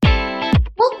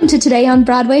To Today on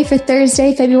Broadway for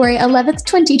Thursday, February 11th,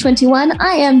 2021.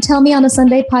 I am Tell Me on a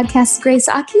Sunday podcast Grace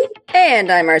Aki.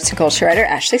 And I'm arts and culture writer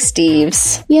Ashley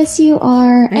Steves. Yes, you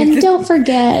are. And don't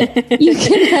forget, you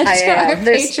can head to our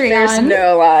Patreon. There's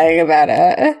no lying about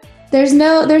it. There's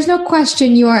no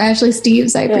question you are Ashley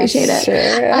Steves. I appreciate it.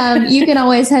 Sure. You can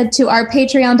always head to our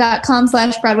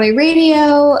patreon.com/Broadway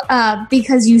Radio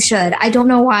because you should. I don't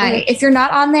know why. If you're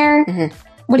not on there,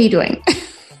 what are you doing?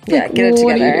 Yeah, get it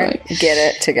together. Get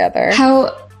it together.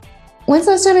 When's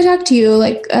the last time I talked to you?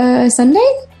 Like Sunday?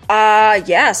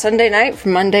 Yeah, Sunday night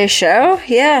from Monday's show.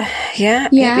 Yeah.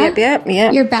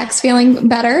 Your back's feeling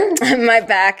better? My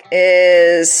back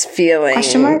is feeling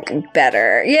Question mark?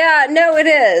 better. Yeah, no, it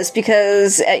is,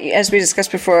 because as we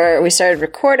discussed before we started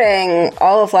recording,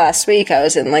 all of last week I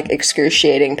was in like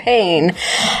excruciating pain,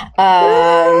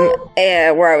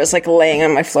 and where I was like laying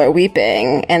on my floor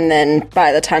weeping, and then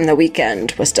by the time the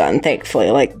weekend was done,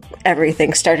 thankfully, like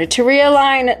everything started to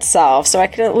realign itself, so I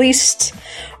can at least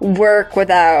work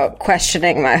without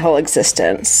questioning my whole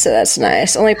existence. So that's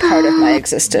nice. Only part of my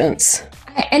existence.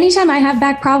 Anytime I have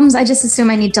back problems, I just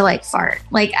assume I need to like fart.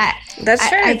 Like that's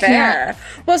very fair.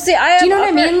 Well, see, I have. Do you know what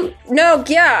I mean? No,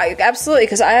 yeah, absolutely.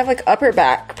 Because I have like upper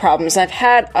back problems. I've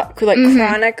had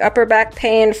chronic upper back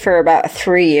pain for about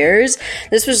 3 years.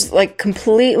 This was like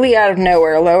completely out of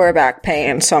nowhere, lower back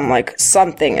pain. So I'm like,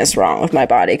 something is wrong with my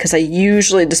body. Because I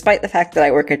usually, despite the fact that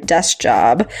I work a desk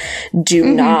job, do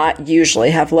not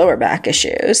usually have lower back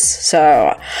issues.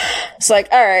 So it's like,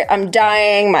 all right, I'm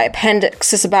dying. My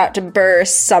appendix is about to burst.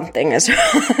 Something is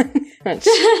wrong.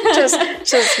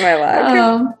 just my luck.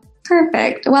 Oh,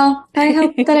 perfect. Well, I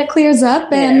hope that it clears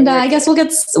up, and I guess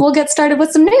we'll get started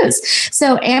with some news.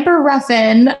 So, Amber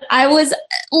Ruffin, I was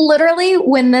literally,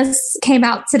 when this came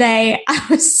out today,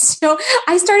 I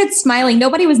started smiling.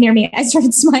 Nobody was near me. I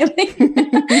started smiling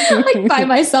like by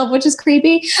myself, which is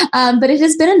creepy. But it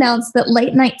has been announced that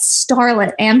late night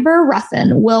starlet Amber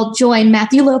Ruffin will join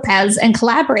Matthew Lopez and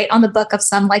collaborate on the book of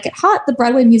Some Like It Hot, the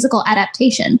Broadway musical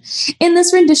adaptation. In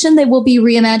this rendition, they will be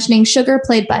reimagining Sugar,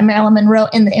 played by Marilyn Monroe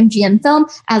in the MGM film,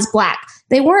 as Black.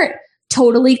 They weren't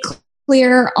totally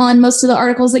clear on most of the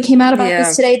articles that came out about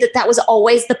this today that was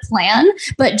always the plan,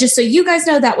 but just so you guys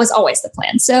know, that was always the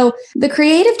plan. So the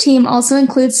creative team also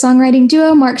includes songwriting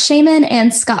duo Mark Shaman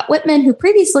and Scott Whitman, who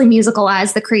previously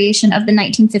musicalized the creation of the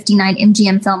 1959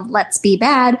 MGM film Let's Be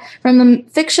Bad from the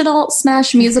fictional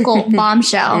smash musical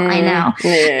Bombshell. I know.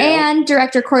 Yeah. And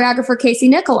director choreographer Casey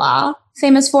Nicholaw,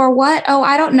 famous for what? Oh,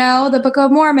 I don't know. The Book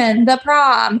of Mormon, The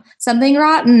Prom, Something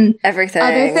Rotten, Everything,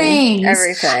 Other Things,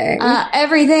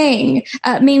 Everything,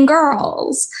 Mean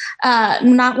Girls,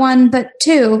 not one but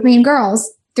two, Mean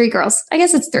Girls, three girls. I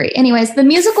guess it's three. Anyways, the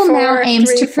musical now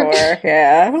aims to 4,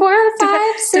 yeah, 4,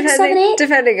 5, 6, 7, 8,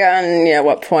 depending on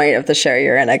what point of the show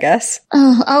you're in, I guess.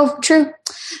 Oh, true.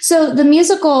 So the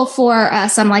musical for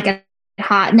Some Like It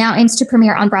Hot now aims to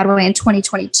premiere on Broadway in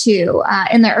 2022.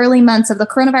 In the early months of the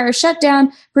coronavirus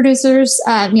shutdown, producers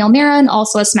Neil Marin,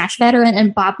 also a Smash veteran,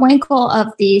 and Bob Wankel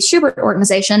of the Schubert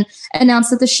Organization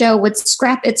announced that the show would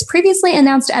scrap its previously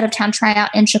announced out-of-town tryout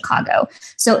in Chicago.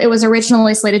 So it was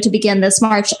originally slated to begin this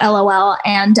March, LOL,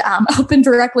 and open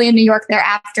directly in New York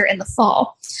thereafter in the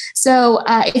fall. So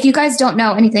if you guys don't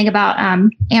know anything about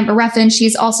Amber Ruffin,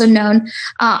 she's also known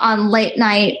on late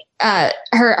night.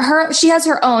 She has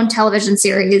her own television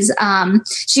series.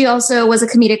 She also was a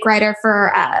comedic writer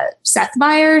for Seth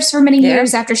Meyers for many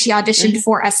years after she auditioned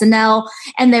for SNL.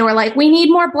 And they were like, we need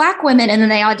more Black women. And then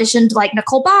they auditioned like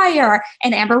Nicole Byer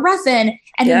and Amber Ruffin.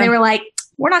 And then they were like,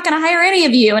 we're not going to hire any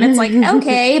of you. And it's like,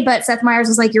 okay. But Seth Meyers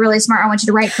was like, you're really smart. I want you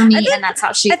to write for me. And that's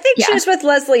how she... I think she was with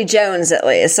Leslie Jones, at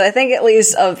least. So I think at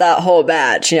least of that whole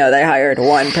batch, they hired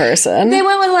one person. They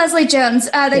went with Leslie Jones.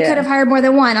 They could have hired more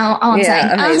than one, all I'm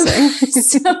saying. Amazing.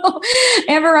 So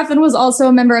Amber Ruffin was also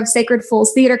a member of Sacred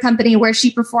Fools Theater Company, where she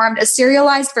performed a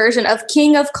serialized version of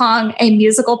King of Kong, a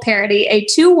musical parody, a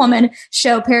 2-woman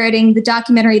show parodying the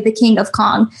documentary The King of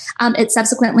Kong. It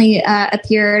subsequently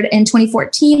appeared in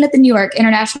 2014 at the New York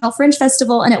International Fringe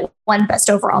Festival, and it won Best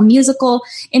Overall Musical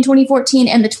in 2014,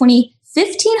 and the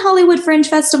 2015 Hollywood Fringe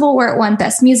Festival, where it won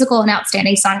Best Musical and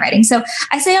Outstanding Songwriting. So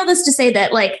I say all this to say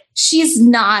that, like, she's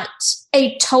not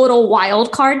a total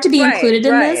wild card to be included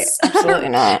in this Absolutely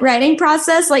not. writing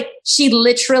process. Like, she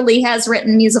literally has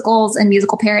written musicals and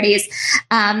musical parodies.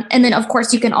 And then, of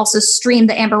course, you can also stream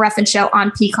the Amber Ruffin Show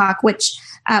on Peacock, which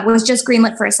was just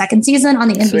greenlit for a second season on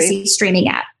the NBC streaming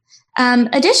app.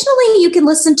 Additionally, you can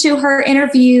listen to her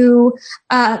interview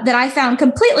that I found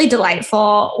completely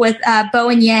delightful with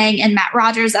Bowen Yang and Matt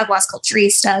Rogers of Las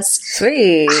Culturistas.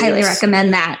 Sweet. I highly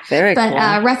recommend that. Very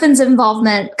cool. Ruffin's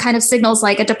involvement kind of signals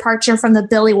like a departure from the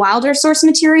Billy Wilder source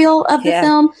material of the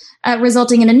film,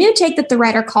 resulting in a new take that the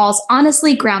writer calls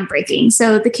honestly groundbreaking.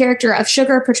 So the character of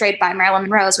Sugar, portrayed by Marilyn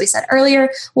Monroe, as we said earlier,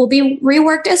 will be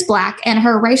reworked as Black, and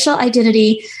her racial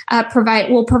identity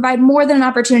will provide more than an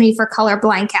opportunity for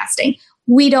colorblind casting.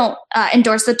 We don't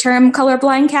endorse the term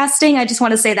colorblind casting. I just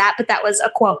want to say that, but that was a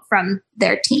quote from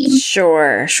their team.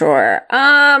 Sure.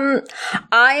 I'm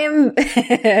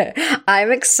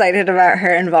excited about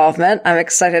her involvement. I'm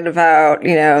excited about,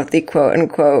 the quote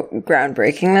unquote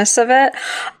groundbreakingness of it. Yeah.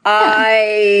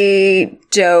 I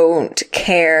don't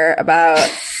care about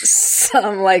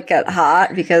Some Like It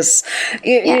Hot because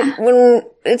when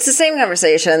it's the same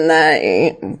conversation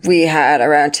that we had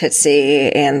around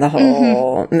Tootsie and the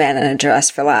whole man in a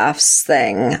dress for laughs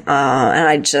thing. And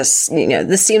I just,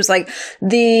 this seems like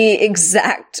the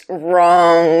exact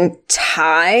wrong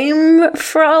time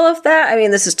for all of that. I mean,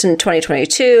 this is in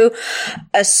 2022.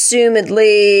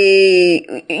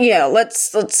 Assumedly,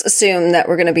 let's assume that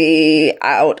we're going to be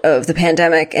out of the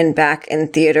pandemic and back in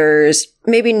theaters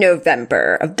maybe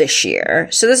November of this year.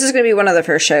 So this is going to be one of the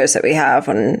first shows that we have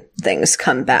when things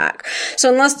come back.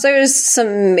 So unless there's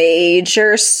some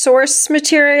major source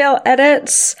material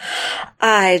edits,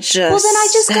 I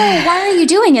just go, why are you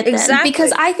doing it then? Exactly.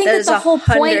 Because I think that the whole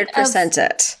point of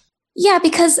it. Yeah,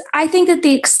 because I think that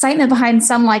the excitement behind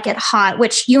Some Like It Hot,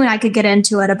 which you and I could get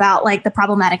into it about like the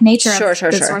problematic nature of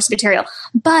the source material.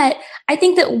 But I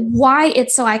think that why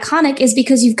it's so iconic is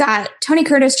because you've got Tony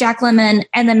Curtis, Jack Lemmon,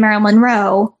 and then Marilyn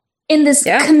Monroe in this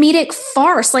comedic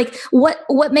farce. Like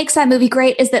what makes that movie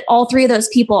great is that all three of those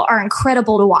people are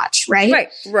incredible to watch, right?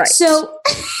 Right. So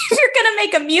if you're going to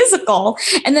make a musical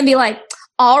and then be like,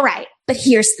 all right, but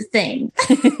here's the thing.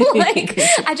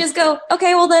 I just go,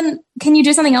 okay, well then can you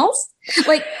do something else?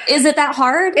 Like, is it that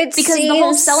hard? Because the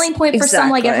whole selling point for Some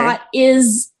Like It Hot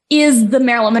is the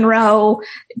Marilyn Monroe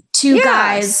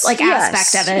guys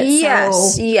aspect of it.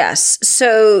 Yes.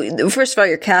 So first of all,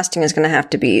 your casting is going to have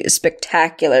to be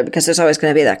spectacular because there's always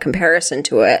going to be that comparison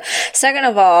to it. Second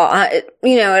of all,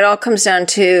 it all comes down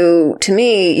to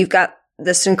me, you've got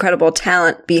this incredible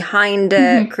talent behind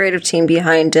it, creative team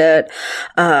behind it,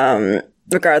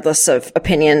 regardless of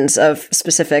opinions of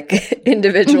specific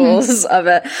individuals of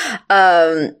it.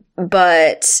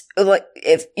 But like,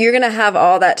 if you're going to have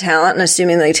all that talent and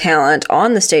assumingly talent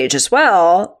on the stage as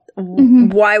well,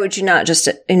 why would you not just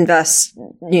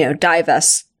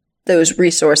divest those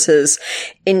resources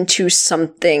into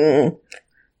something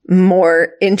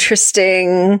more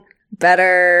interesting,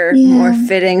 better, more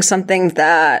fitting, something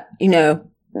that,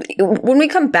 when we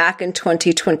come back in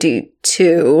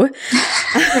 2022,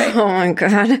 right. Oh my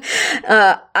God,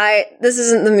 this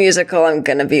isn't the musical I'm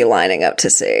going to be lining up to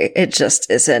see. It just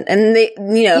isn't. And I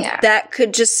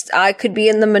could be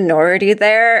in the minority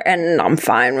there and I'm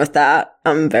fine with that.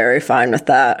 I'm very fine with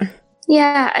that.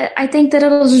 Yeah, I think that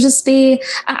it'll just be,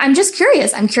 I'm just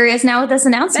curious. I'm curious now with this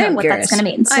announcement, that's going to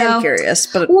mean. So I'm curious,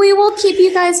 but we will keep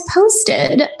you guys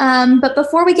posted. But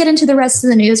before we get into the rest of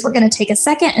the news, we're going to take a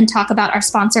second and talk about our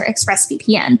sponsor,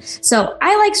 ExpressVPN. So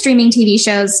I like streaming TV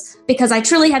shows because I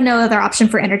truly have no other option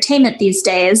for entertainment these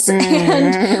days.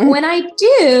 And when I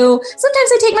do,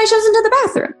 sometimes I take my shows into the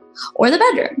bathroom or the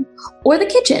bedroom or the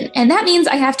kitchen. And that means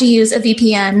I have to use a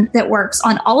VPN that works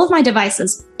on all of my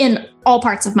devices in all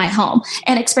parts of my home.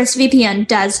 And ExpressVPN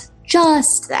does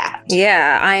just that.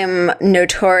 Yeah, I am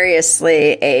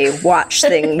notoriously a watch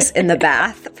things in the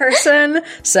bath person,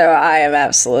 so I am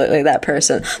absolutely that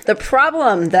person. The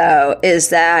problem, though, is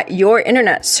that your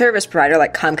internet service provider,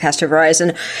 like Comcast or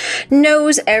Verizon,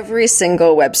 knows every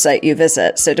single website you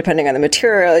visit. So depending on the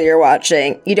material you're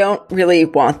watching, you don't really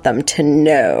want them to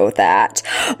know that.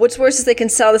 What's worse is they can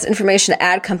sell this information to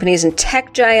ad companies and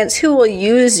tech giants who will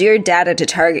use your data to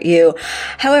target you.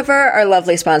 However, our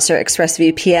lovely sponsor,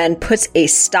 ExpressVPN, puts a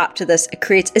stop to this. It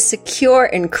creates a secure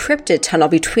encrypted tunnel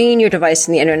between your device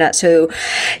and the internet so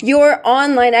your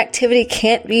online activity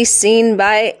can't be seen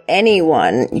by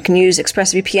anyone. You can use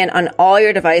ExpressVPN on all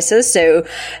your devices, so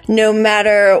no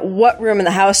matter what room in the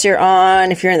house you're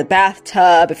on, if you're in the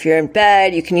bathtub, if you're in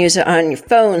bed, you can use it on your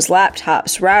phones,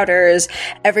 laptops, routers.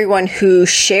 Everyone who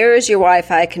shares your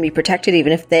Wi-Fi can be protected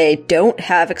even if they don't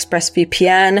have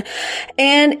ExpressVPN,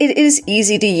 and it is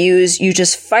easy to use. You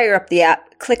just fire up the app,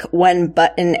 click one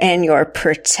button and you're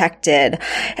protected.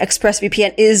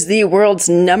 ExpressVPN is the world's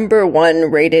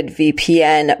 #1 rated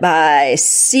VPN by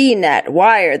CNET,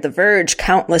 Wired, The Verge,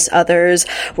 countless others.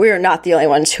 We are not the only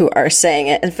ones who are saying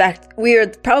it. In fact, we are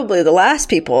probably the last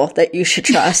people that you should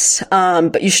trust,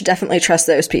 but you should definitely trust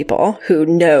those people who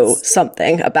know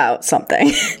something about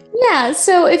something. Yeah,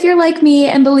 so if you're like me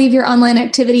and believe your online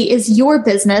activity is your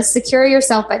business, secure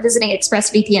yourself by visiting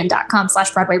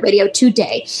expressvpn.com/Broadway Radio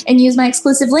today and use my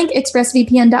exclusive link,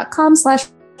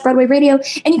 expressvpn.com/Broadway Radio,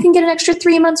 and you can get an extra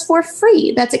 3 months for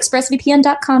free. That's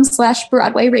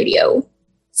expressvpn.com/Broadway Radio.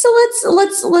 So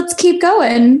let's keep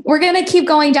going. We're gonna keep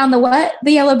going down the what?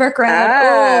 The Yellow Brick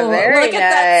Road. Very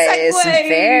nice. That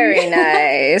very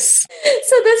nice.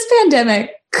 So this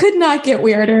pandemic could not get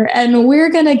weirder, and we're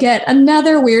gonna get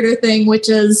another weirder thing, which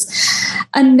is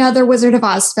another Wizard of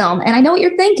Oz film. And I know what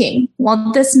you're thinking.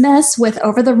 Won't this mess with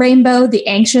Over the Rainbow, the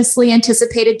anxiously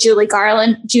anticipated Judy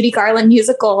Garland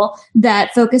musical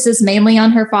that focuses mainly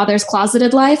on her father's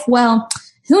closeted life? Well,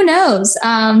 who knows?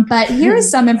 But here's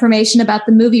some information about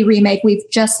the movie remake we've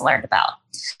just learned about.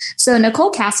 So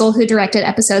Nicole Castle, who directed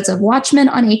episodes of Watchmen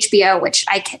on HBO, which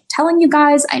I kept telling you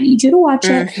guys, I need you to watch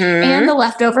it, and The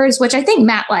Leftovers, which I think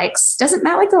Matt likes. Doesn't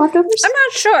Matt like The Leftovers? I'm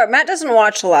not sure. Matt doesn't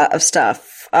watch a lot of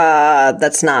stuff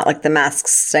that's not like The Masked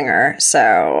Singer,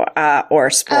 so or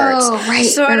sports. Oh, right.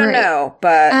 So I don't know,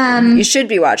 but you should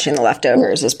be watching The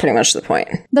Leftovers is pretty much the point.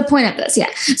 The point of this, yeah.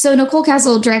 So Nicole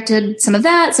Castle directed some of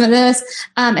that, some of this,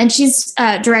 and she's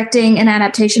directing an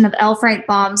adaptation of L. Frank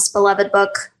Baum's beloved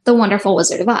book, The Wonderful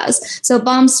Wizard of Oz. So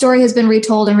Baum's story has been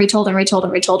retold and retold and retold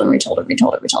and retold and retold and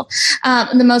retold and retold.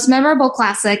 The most memorable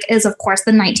classic is, of course,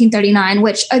 the 1939,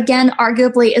 which, again,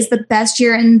 arguably is the best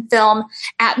year in film.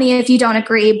 At me if you don't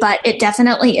agree, but it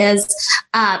definitely is,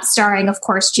 starring, of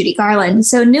course, Judy Garland.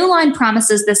 So New Line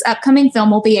promises this upcoming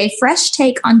film will be a fresh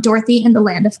take on Dorothy and the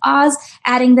Land of Oz,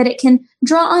 adding that it can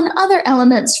draw on other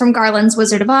elements from Garland's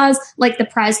Wizard of Oz, like the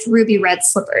prized ruby red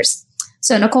slippers.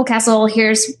 So Nicole Castle,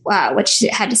 here's what she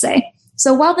had to say.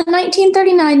 So while the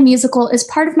 1939 musical is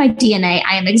part of my DNA,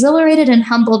 I am exhilarated and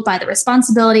humbled by the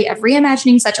responsibility of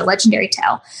reimagining such a legendary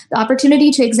tale. The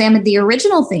opportunity to examine the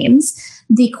original themes,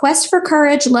 the quest for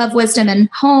courage, love, wisdom, and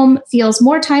home feels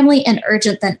more timely and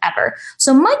urgent than ever.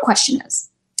 So my question is,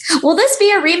 will this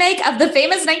be a remake of the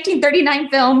famous 1939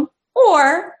 film,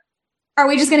 or are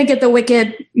we just going to get the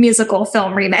Wicked musical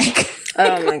film remake?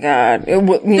 Oh my God.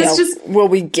 Will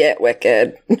we get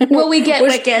Wicked? Will we get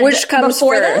Wicked? Which comes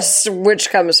first? Which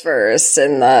comes first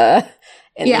in the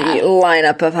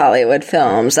lineup of Hollywood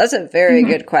films? That's a very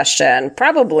good question.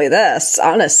 Probably this,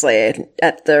 honestly,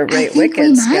 at the rate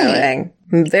Wicked's going.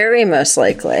 Very most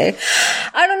likely.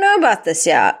 I don't know about this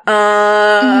yet.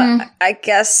 I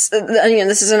guess,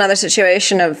 this is another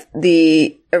situation of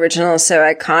the original is so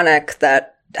iconic that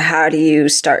how do you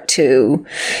start to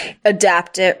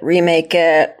adapt it, remake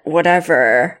it,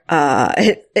 whatever?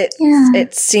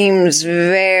 It seems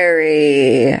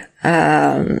very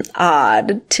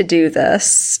odd to do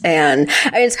this, and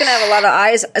it's going to have a lot of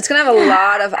eyes. It's going to have a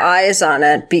lot of eyes on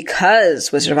it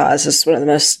because Wizard of Oz is one of the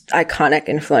most iconic,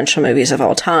 influential movies of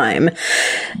all time.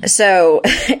 So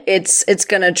it's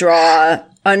going to draw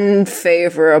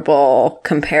unfavorable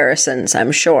comparisons,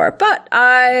 I'm sure, but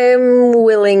I'm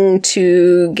willing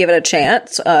to give it a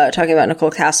chance. Talking about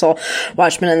Nicole Castle,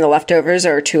 Watchmen and The Leftovers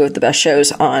are two of the best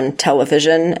shows on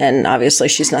television, and obviously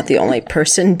she's not the only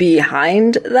person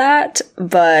behind that,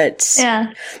 but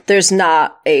there's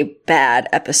not a bad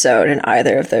episode in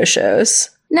either of those shows.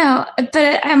 No,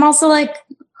 but I'm also like,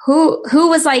 who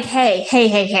was like,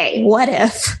 hey, what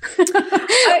if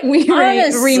we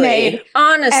remade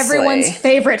everyone's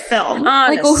favorite film?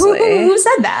 Honestly. Like, who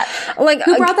said that? Like,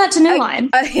 who brought that to New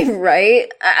Line?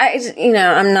 Right?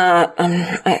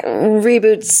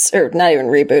 Reboots, or not even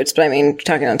reboots, but I mean,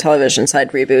 talking on television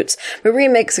side reboots, but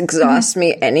remakes exhaust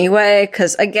me anyway,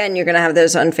 because again, you're going to have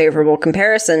those unfavorable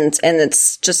comparisons, and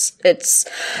it's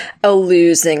a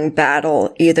losing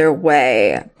battle either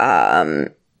way.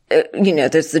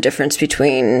 There's the difference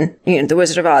between, The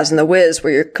Wizard of Oz and The Wiz,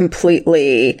 where you're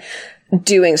completely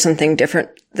doing something different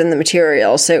than the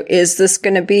material. So is this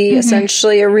going to be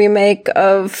essentially a remake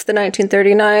of the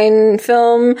 1939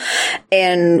 film?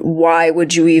 And why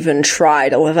would you even try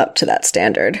to live up to that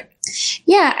standard?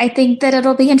 Yeah, I think that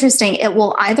it'll be interesting. It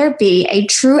will either be a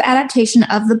true adaptation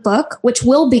of the book, which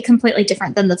will be completely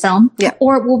different than the film,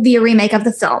 or it will be a remake of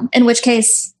the film, in which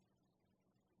case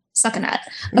Suck a nut.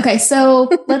 Okay, so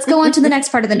let's go on to the next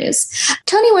part of the news.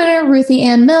 Tony winner Ruthie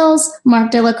Ann Mills,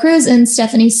 Mark De La Cruz, and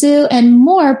Stephanie Sue, and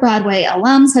more Broadway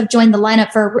alums have joined the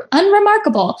lineup for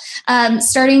Unremarkable,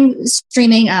 starting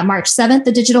streaming March 7th.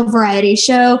 The digital variety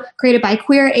show created by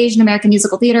queer Asian American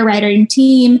musical theater writing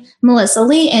team Melissa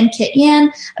Lee and Kit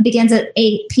Yan begins at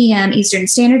 8 p.m. Eastern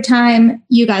Standard Time.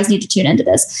 You guys need to tune into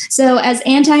this. So as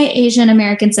anti-Asian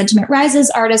American sentiment rises,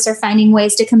 artists are finding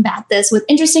ways to combat this with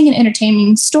interesting and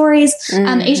entertaining stories.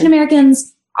 Asian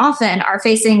Americans often are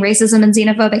facing racism and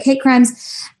xenophobic hate crimes,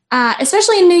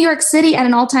 especially in New York City at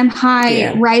an all-time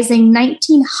high, rising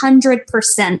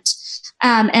 1,900%,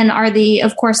 and are the,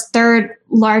 of course, third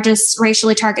largest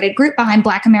racially targeted group behind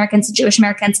Black Americans and Jewish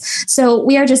Americans. So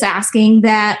we are just asking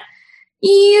that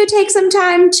you take some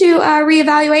time to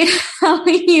reevaluate how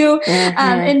you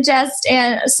ingest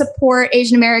and support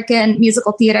Asian American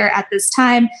musical theater at this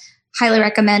time. Highly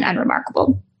recommend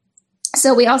Unremarkable.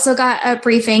 So we also got a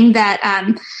briefing that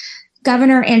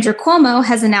Governor Andrew Cuomo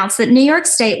has announced that New York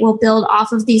State will build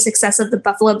off of the success of the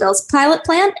Buffalo Bills pilot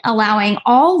plan, allowing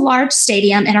all large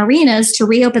stadium and arenas to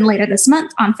reopen later this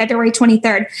month on February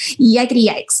 23rd. Yikety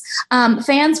yikes.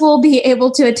 Fans will be able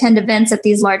to attend events at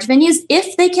these large venues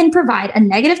if they can provide a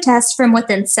negative test from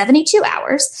within 72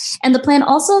 hours. And the plan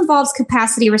also involves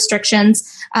capacity restrictions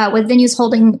with venues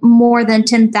holding more than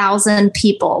 10,000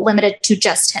 people, limited to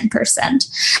just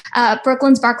 10%.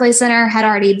 Brooklyn's Barclays Center had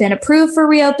already been approved for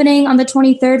reopening on the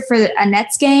 23rd for a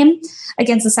Nets game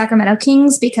against the Sacramento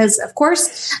Kings because, of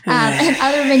course, and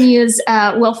other venues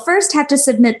will first have to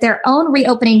submit their own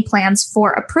reopening plans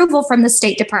for approval from the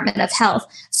State Department of Health.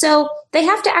 So they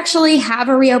have to actually have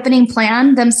a reopening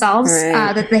plan themselves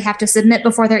that they have to submit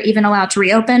before they're even allowed to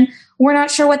reopen. We're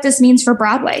not sure what this means for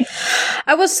Broadway.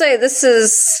 I will say this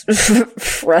is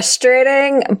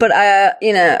frustrating, but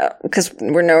because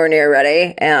we're nowhere near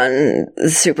ready, and the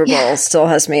Super Bowl still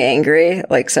has me angry,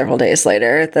 like several days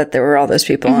later, that there were all those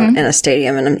people in a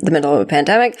stadium in the middle of a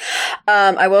pandemic.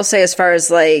 I will say, as far as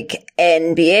like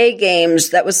NBA games,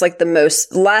 that was like the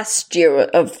most last year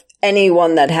of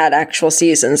anyone that had actual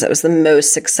seasons. That was the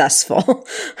most successful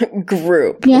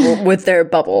group with their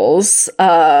bubbles.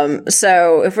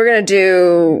 So if we're going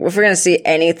to see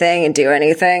anything and do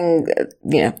anything,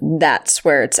 that's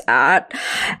where it's at.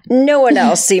 No one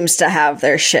else seems to have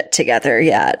their shit together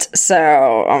yet.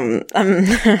 So,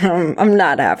 I'm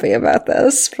not happy about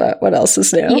this, but what else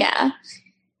is new? Yeah.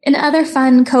 In other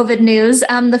fun COVID news,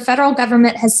 the federal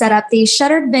government has set up the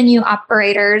Shuttered Venue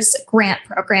Operators Grant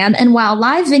Program. And while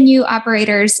live venue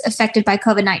operators affected by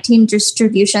COVID-19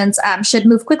 distributions should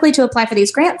move quickly to apply for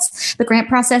these grants, the grant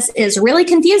process is really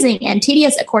confusing and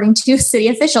tedious, according to city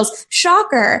officials.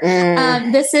 Shocker.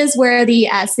 This is where the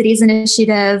city's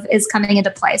initiative is coming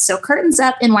into play. So Curtains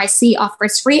Up NYC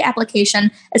offers free application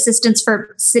assistance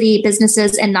for city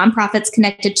businesses and nonprofits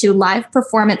connected to live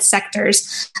performance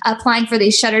sectors applying for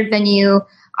these Shuttered Venue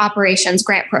Operations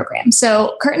Grant Program.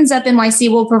 So Curtains Up NYC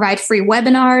will provide free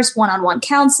webinars, one-on-one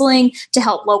counseling to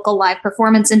help local live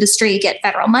performance industry get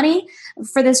federal money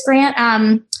for this grant,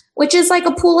 which is like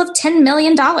a pool of $10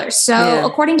 million. So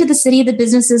according to the city, the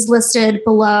businesses listed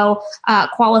below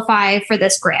qualify for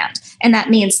this grant. And that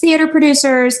means theater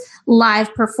producers,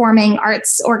 live performing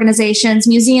arts organizations,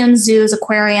 museums, zoos,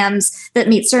 aquariums that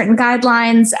meet certain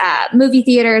guidelines, movie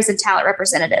theaters, and talent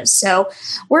representatives. So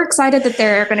we're excited that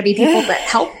there are going to be people that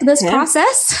help this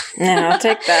process. Yeah, I'll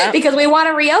take that. Because we want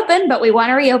to reopen, but we want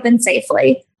to reopen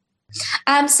safely.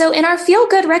 So in our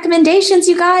feel-good recommendations,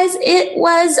 you guys, it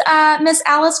was Miss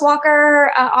Alice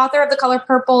Walker, author of The Color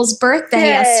Purple's birthday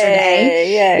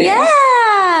yesterday.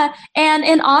 Yeah. And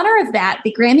in honor of that,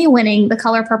 the Grammy-winning The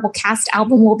Color Purple cast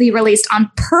album will be released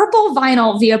on purple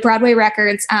vinyl via Broadway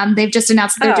Records. They've just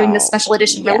announced that they're doing this special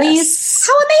edition release.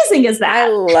 How amazing is that? I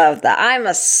love that. I'm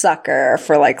a sucker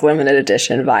for like limited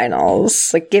edition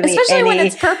vinyls. Like, give especially me when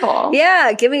it's purple.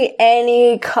 Yeah, give me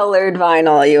any colored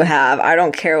vinyl you have. I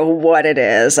don't care what it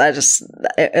is.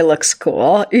 It looks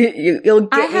cool. You'll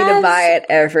get me to buy it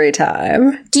every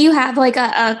time. Do you have like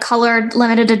a colored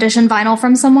limited edition vinyl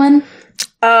from someone?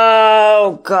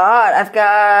 Oh God, I've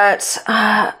got,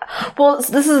 well,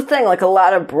 this is the thing, like a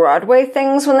lot of Broadway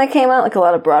things when they came out, like a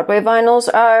lot of Broadway vinyls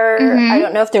are, I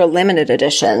don't know if they're limited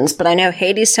editions, but I know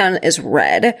Hadestown is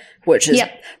red, which is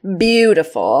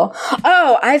beautiful.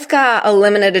 Oh, I've got a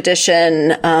limited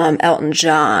edition, Elton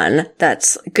John,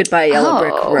 that's Goodbye Yellow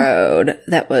Brick Road,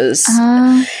 that was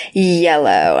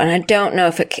yellow, and I don't know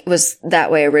if it was that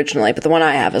way originally, but the one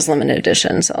I have is limited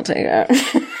edition, so I'll take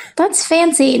it. That's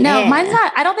fancy. No, Yeah. mine's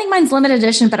not. I don't think mine's limited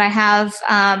edition, but I have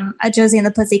a Josie and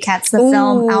the Pussycats, the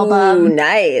film album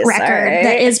nice. record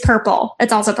that is purple.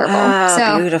 It's also purple.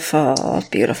 So beautiful.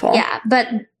 Beautiful. yeah, but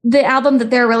the album that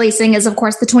they're releasing is, of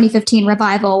course, the 2015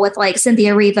 revival with like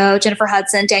Cynthia Erivo, Jennifer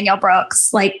Hudson, Danielle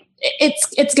Brooks. Like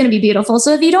it's going to be beautiful.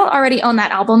 So if you don't already own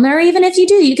that album, or even if you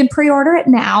do, you can pre-order it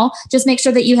now. Just make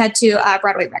sure that you head to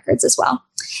Broadway Records as well.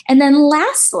 And then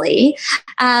lastly,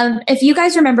 if you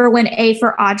guys remember when A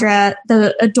for Audra,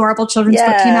 the adorable children's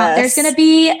book came out, there's going to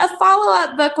be a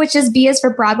follow-up book, which is B is for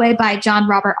Broadway by John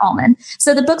Robert Allman.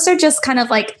 So the books are just kind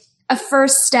of like a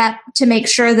first step to make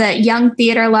sure that young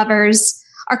theater lovers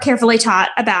are carefully taught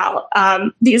about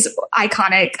these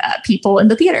iconic people in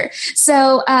the theater.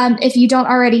 So if you don't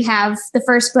already have the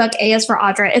first book, A is for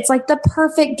Audra, it's like the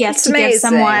perfect gift to give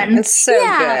someone. It's so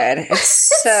good.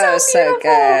 It's so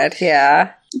good.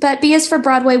 Yeah. But B is for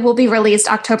Broadway will be released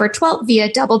October 12th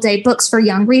via Doubleday Books for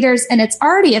Young Readers, and it's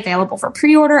already available for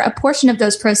pre-order. A portion of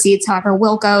those proceeds, however,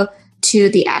 will go to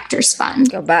the Actors Fund.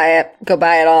 Go buy it. Go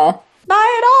buy it all.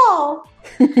 Buy it all.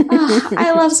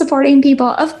 I love supporting people.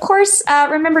 Of course,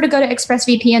 remember to go to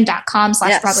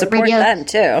expressvpn.com/Broadway support Radio. them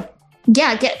too.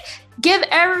 Yeah, give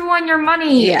everyone your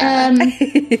money. Yeah.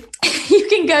 You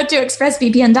can go to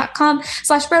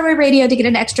expressvpn.com/Broadway Radio to get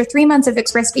an extra 3 months of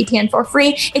ExpressVPN for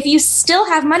free. If you still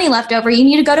have money left over, you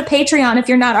need to go to Patreon if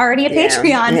you're not already a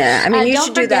Patreon. Yeah, I mean, you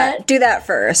should do that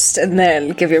first, and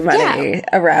then give your money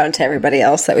around to everybody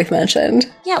else that we've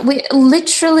mentioned. Yeah, we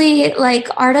literally, like,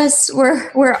 artists,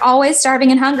 we're always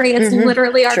starving and hungry. It's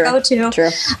literally our go-to.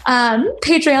 True.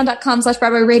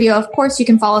 Patreon.com/Broadway Radio. Of course, you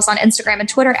can follow us on Instagram and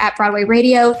Twitter at Broadway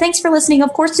Radio. Thanks for listening,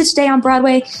 of course, to Today on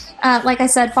Broadway. Like I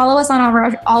said, follow us on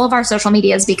all of our social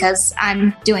medias because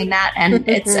I'm doing that and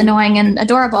it's annoying and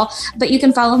adorable. But you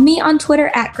can follow me on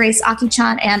Twitter at Grace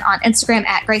Aki-chan and on Instagram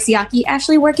at Gracie Aki.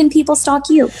 Ashley, where can people stalk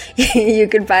you? You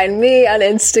can find me on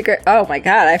Instagram. Oh my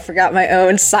God, I forgot my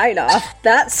own sign off.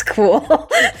 That's cool.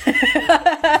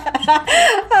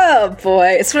 Oh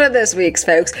boy, it's one of those weeks,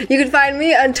 folks. You can find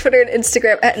me on Twitter and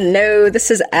Instagram at No,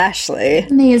 This Is Ashley.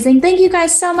 Amazing. Thank you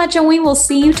guys so much, and we will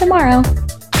see you tomorrow.